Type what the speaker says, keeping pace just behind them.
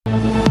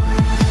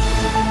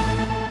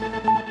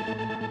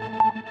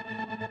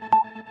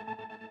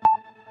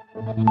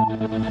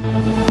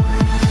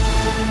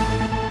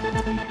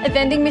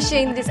vending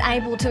machine that is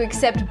able to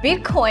accept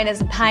Bitcoin as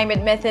a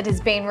payment method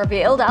has been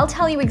revealed. I'll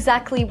tell you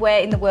exactly where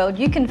in the world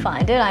you can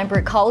find it. I'm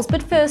Brooke Coles,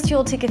 but first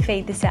your ticker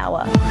feed this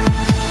hour.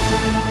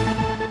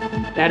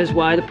 That is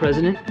why the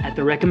President, at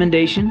the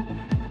recommendation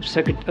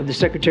of the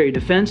Secretary of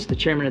Defense, the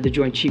Chairman of the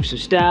Joint Chiefs of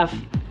Staff,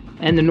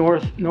 and the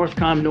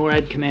NORTHCOM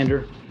NORAD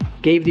Commander,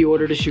 gave the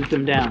order to shoot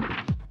them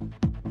down.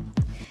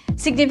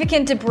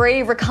 Significant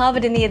debris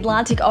recovered in the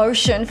Atlantic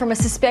Ocean from a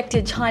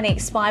suspected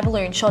Chinese spy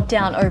balloon shot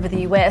down over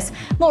the US.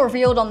 More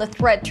revealed on the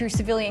threat to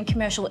civilian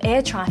commercial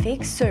air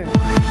traffic soon.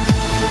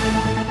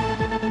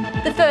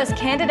 The first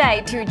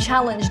candidate to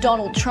challenge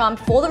Donald Trump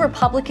for the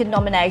Republican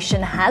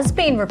nomination has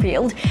been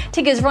revealed.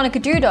 Ticker's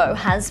Veronica Dudo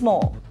has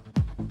more.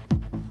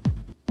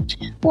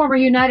 Former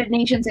United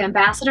Nations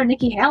Ambassador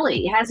Nikki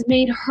Haley has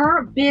made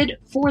her bid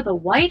for the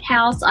White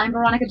House. I'm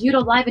Veronica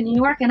Dudo, live in New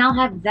York, and I'll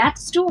have that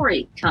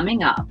story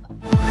coming up.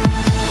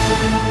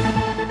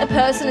 A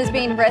person has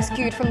been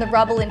rescued from the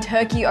rubble in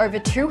Turkey over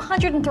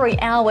 203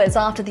 hours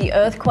after the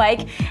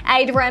earthquake.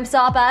 Aid ramps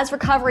up as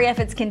recovery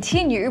efforts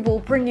continue. We'll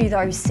bring you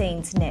those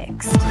scenes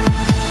next.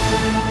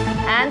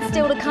 And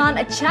still to come,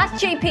 a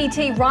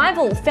ChatGPT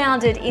rival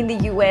founded in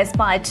the US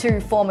by two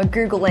former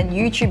Google and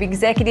YouTube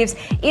executives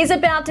is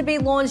about to be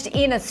launched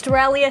in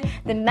Australia.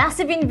 The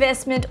massive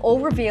investment all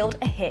revealed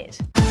ahead.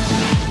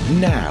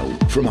 Now,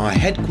 from our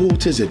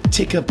headquarters at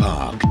Ticker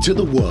Park to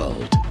the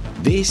world,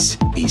 this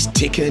is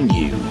Ticker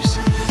News.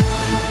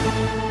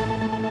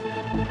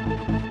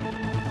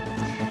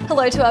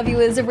 Hello to our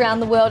viewers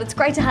around the world. It's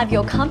great to have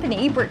your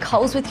company. Brooke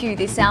Coles with you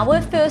this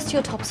hour. First,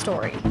 your top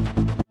story.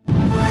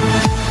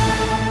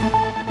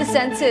 The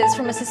sensors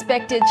from a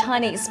suspected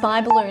Chinese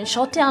spy balloon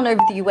shot down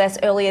over the US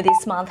earlier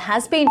this month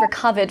has been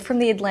recovered from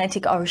the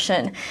Atlantic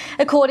Ocean.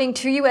 According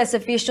to US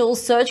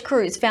officials, search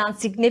crews found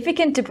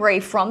significant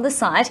debris from the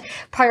site.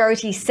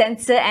 Priority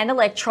sensor and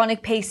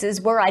electronic pieces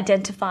were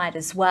identified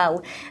as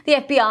well. The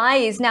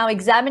FBI is now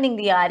examining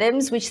the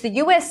items, which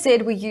the US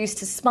said were used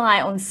to spy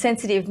on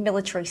sensitive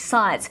military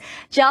sites.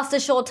 Just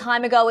a short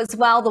time ago as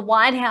well, the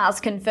White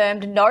House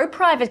confirmed no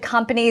private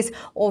companies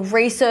or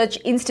research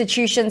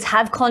institutions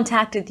have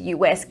contacted the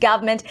US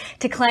government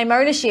to claim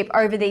ownership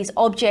over these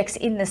objects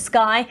in the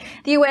sky.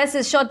 The US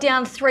has shot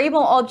down 3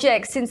 more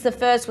objects since the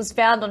first was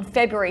found on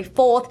February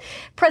 4th.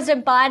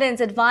 President Biden's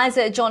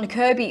advisor John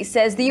Kirby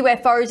says the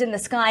UFOs in the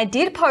sky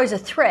did pose a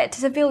threat to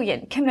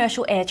civilian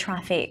commercial air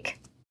traffic.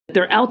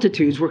 Their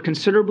altitudes were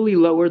considerably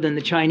lower than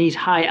the Chinese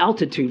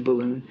high-altitude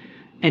balloon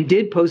and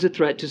did pose a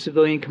threat to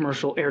civilian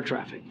commercial air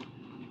traffic.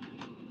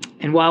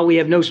 And while we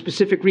have no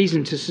specific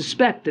reason to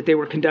suspect that they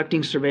were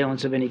conducting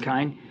surveillance of any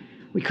kind,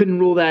 we couldn't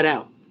rule that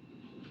out.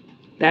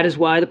 That is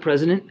why the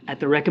President, at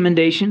the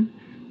recommendation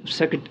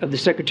of the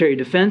Secretary of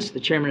Defense,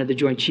 the Chairman of the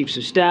Joint Chiefs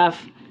of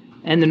Staff,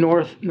 and the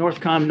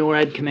NORTHCOM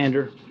NORAD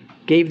Commander,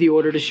 gave the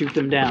order to shoot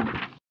them down.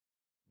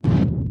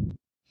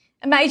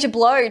 A major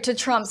blow to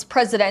Trump's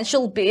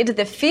presidential bid.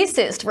 The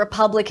fiercest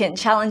Republican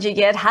challenger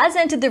yet has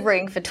entered the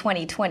ring for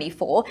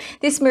 2024.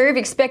 This move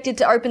expected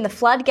to open the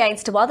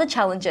floodgates to other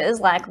challengers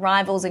like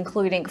rivals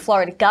including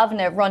Florida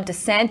Governor Ron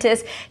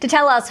DeSantis. To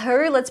tell us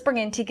who, let's bring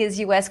in Ticker's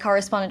US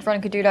correspondent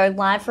Veronica Dudo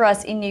live for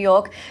us in New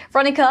York.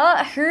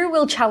 Veronica, who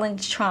will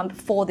challenge Trump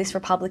for this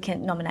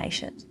Republican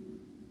nomination?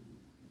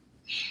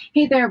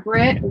 Hey there,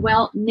 Britt.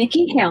 Well,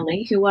 Nikki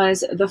Haley, who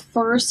was the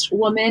first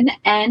woman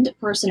and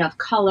person of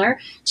color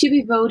to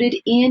be voted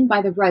in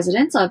by the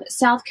residents of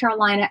South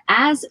Carolina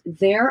as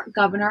their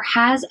governor,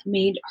 has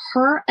made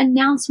her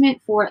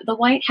announcement for the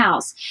White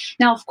House.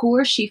 Now, of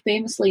course, she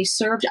famously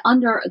served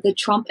under the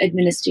Trump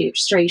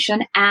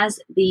administration as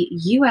the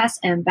U.S.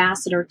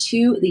 ambassador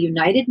to the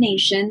United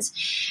Nations.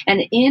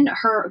 And in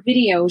her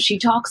video, she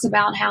talks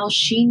about how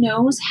she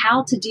knows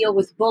how to deal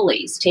with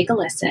bullies. Take a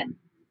listen.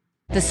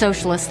 The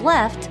socialist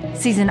left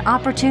sees an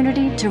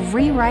opportunity to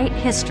rewrite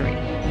history.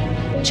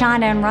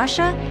 China and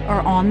Russia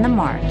are on the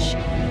march.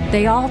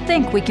 They all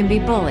think we can be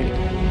bullied,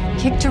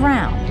 kicked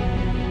around.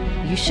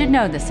 You should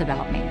know this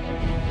about me.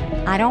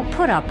 I don't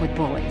put up with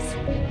bullies.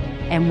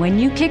 And when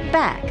you kick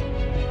back,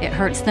 it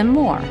hurts them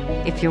more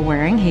if you're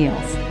wearing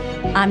heels.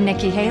 I'm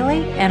Nikki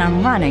Haley, and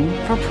I'm running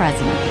for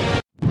president.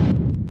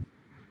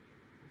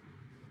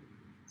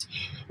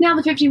 Now,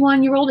 the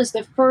 51-year-old is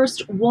the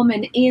first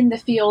woman in the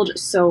field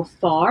so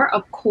far.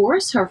 Of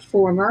course, her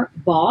former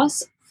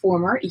boss,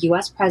 former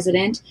U.S.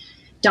 President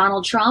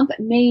Donald Trump,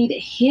 made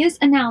his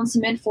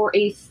announcement for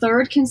a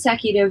third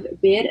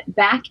consecutive bid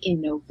back in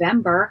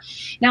November.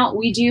 Now,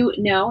 we do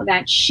know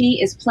that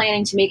she is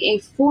planning to make a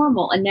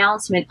formal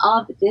announcement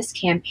of this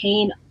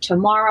campaign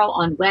tomorrow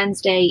on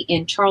Wednesday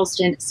in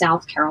Charleston,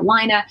 South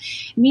Carolina.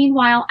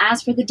 Meanwhile,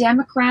 as for the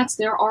Democrats,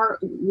 there are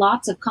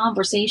lots of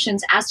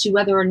conversations as to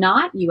whether or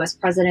not U.S.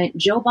 President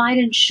Joe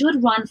Biden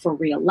should run for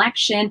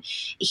re-election.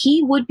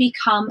 He would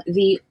become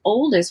the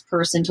oldest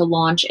person to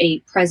launch a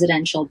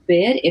presidential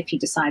bid if he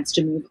decides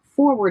to move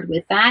forward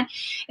with that.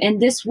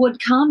 And this would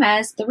come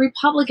as the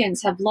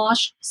Republicans have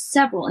launched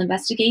several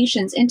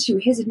investigations into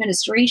his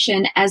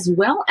administration, as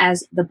well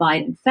as the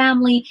Biden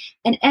family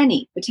and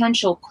any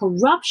potential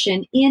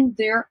corruption in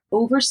their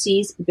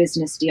overseas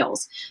business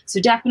deals. So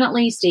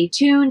definitely stay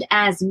tuned,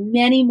 as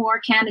many more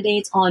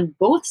candidates on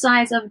both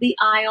sides of the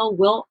aisle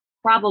will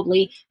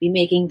probably be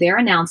making their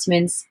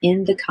announcements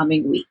in the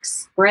coming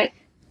weeks. Britt?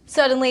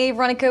 Certainly,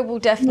 Veronica, we'll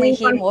definitely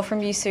hear more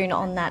from you soon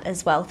on that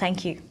as well.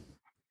 Thank you.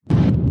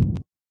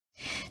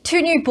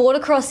 2 new border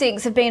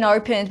crossings have been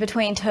opened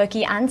between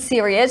Turkey and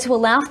Syria to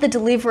allow for the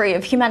delivery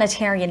of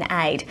humanitarian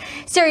aid.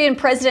 Syrian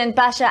President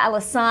Bashar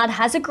al-Assad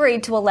has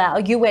agreed to allow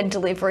UN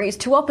deliveries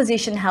to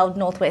opposition-held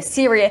northwest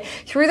Syria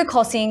through the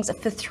crossings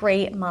for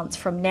 3 months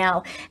from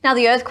now. Now,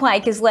 the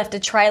earthquake has left a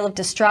trail of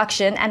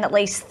destruction and at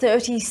least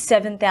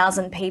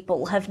 37,000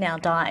 people have now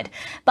died.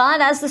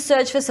 But as the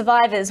search for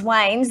survivors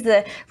wanes,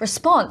 the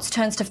response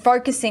turns to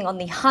focusing on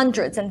the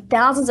hundreds and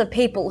thousands of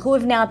people who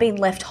have now been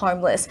left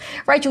homeless.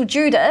 Rachel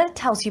Judah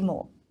tells you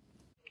more.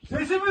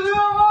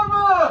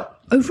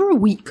 Over a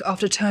week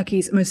after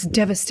Turkey's most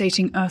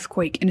devastating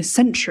earthquake in a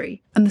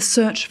century, and the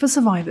search for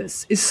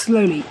survivors is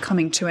slowly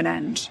coming to an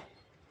end.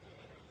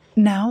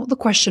 Now the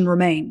question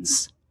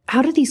remains,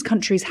 how do these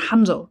countries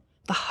handle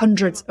the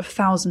hundreds of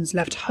thousands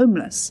left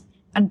homeless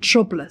and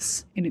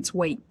jobless in its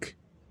wake?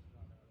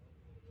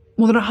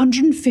 More than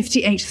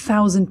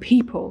 158,000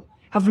 people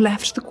have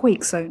left the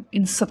quake zone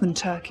in southern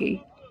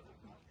Turkey.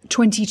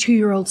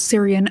 22-year-old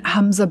Syrian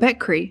Hamza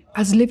Bekri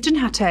has lived in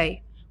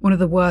Hatay, one of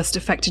the worst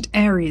affected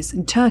areas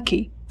in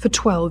Turkey, for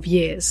 12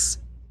 years.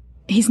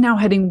 He's now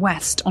heading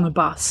west on a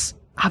bus,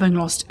 having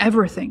lost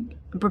everything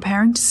and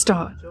preparing to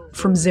start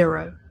from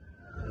zero.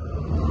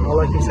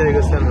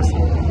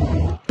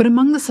 But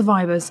among the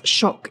survivors,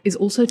 shock is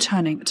also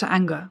turning to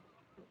anger.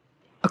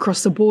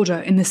 Across the border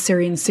in the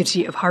Syrian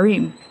city of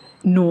Harim,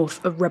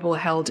 north of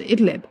rebel-held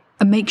Idlib,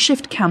 a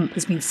makeshift camp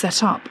has been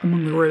set up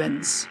among the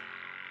ruins.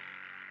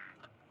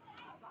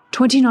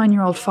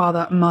 29-year-old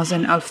father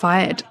Mazen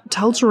Al-Fayed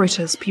tells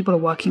Reuters people are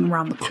working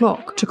around the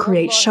clock to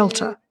create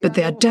shelter, but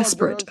they are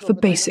desperate for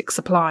basic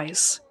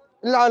supplies.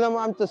 In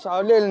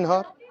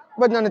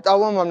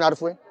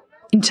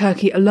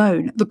Turkey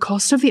alone, the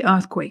cost of the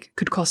earthquake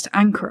could cost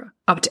Ankara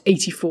up to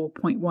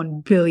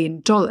 $84.1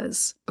 billion,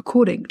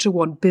 according to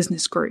one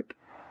business group.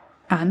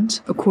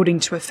 And, according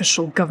to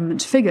official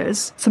government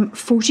figures, some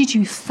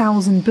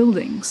 42,000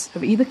 buildings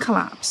have either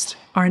collapsed,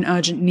 are in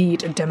urgent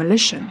need of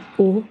demolition,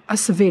 or are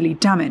severely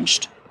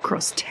damaged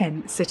across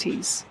 10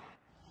 cities.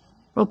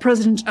 While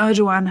President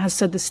Erdogan has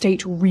said the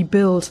state will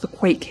rebuild the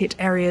quake-hit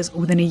areas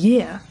within a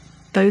year,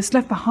 those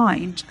left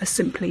behind are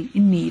simply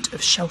in need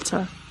of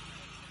shelter.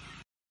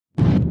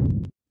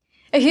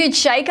 A huge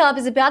shake-up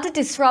is about to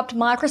disrupt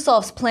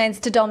Microsoft's plans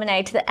to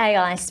dominate the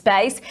AI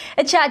space.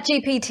 A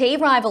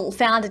ChatGPT rival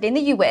founded in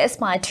the US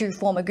by 2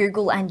 former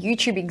Google and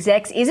YouTube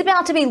execs is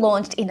about to be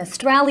launched in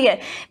Australia.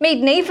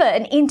 Meet Neva,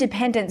 an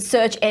independent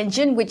search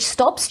engine which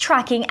stops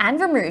tracking and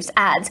removes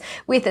ads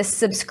with a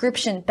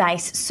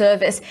subscription-based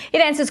service. It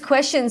answers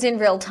questions in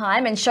real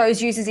time and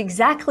shows users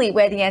exactly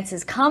where the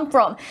answers come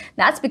from.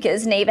 That's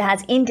because Neva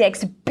has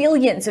indexed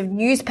billions of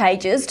news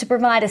pages to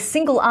provide a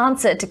single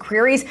answer to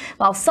queries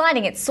while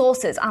citing its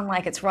sources,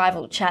 unlike its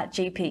rival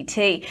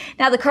ChatGPT.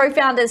 Now, the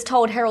co-founders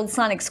told Herald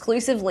Sun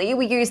exclusively,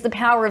 "We use the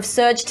power of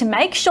search to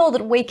make sure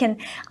that we can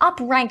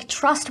up-rank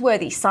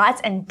trustworthy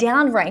sites and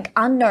down-rank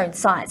unknown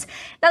sites."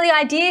 Now, the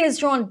idea has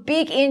drawn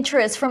big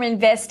interest from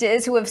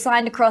investors who have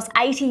signed across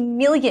 $80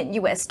 million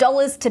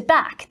to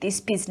back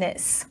this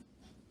business.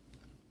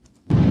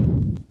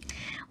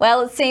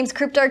 Well, it seems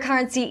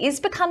cryptocurrency is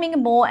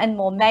becoming more and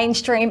more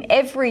mainstream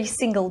every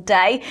single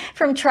day.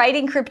 From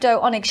trading crypto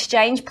on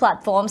exchange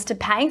platforms to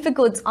paying for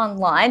goods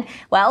online,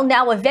 well,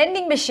 now a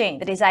vending machine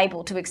that is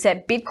able to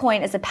accept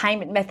Bitcoin as a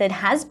payment method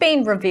has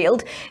been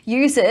revealed.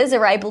 Users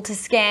are able to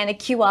scan a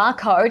QR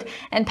code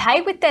and pay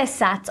with their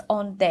sats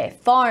on their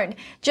phone.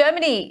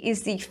 Germany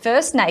is the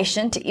first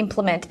nation to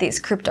implement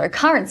this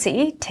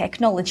cryptocurrency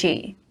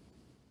technology.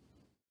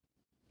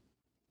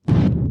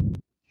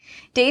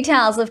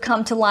 Details have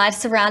come to light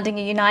surrounding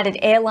a United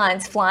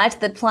Airlines flight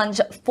that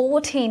plunged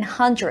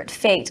 1,400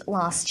 feet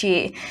last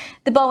year.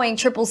 The Boeing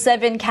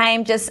 777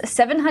 came just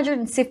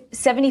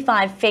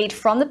 775 feet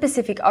from the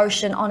Pacific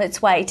Ocean on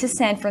its way to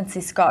San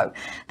Francisco.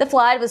 The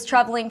flight was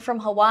travelling from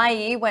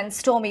Hawaii when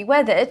stormy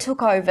weather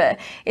took over.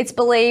 It's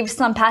believed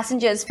some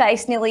passengers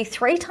faced nearly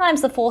 3 times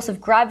the force of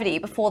gravity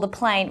before the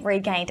plane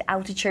regained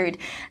altitude.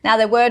 Now,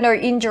 there were no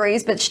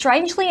injuries, but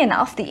strangely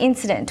enough, the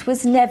incident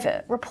was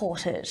never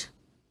reported.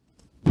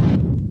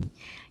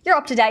 You're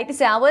up to date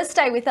this hour.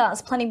 Stay with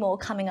us. Plenty more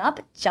coming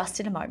up just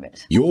in a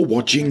moment. You're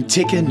watching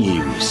Ticker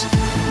News.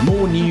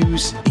 More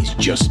news is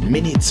just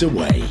minutes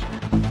away.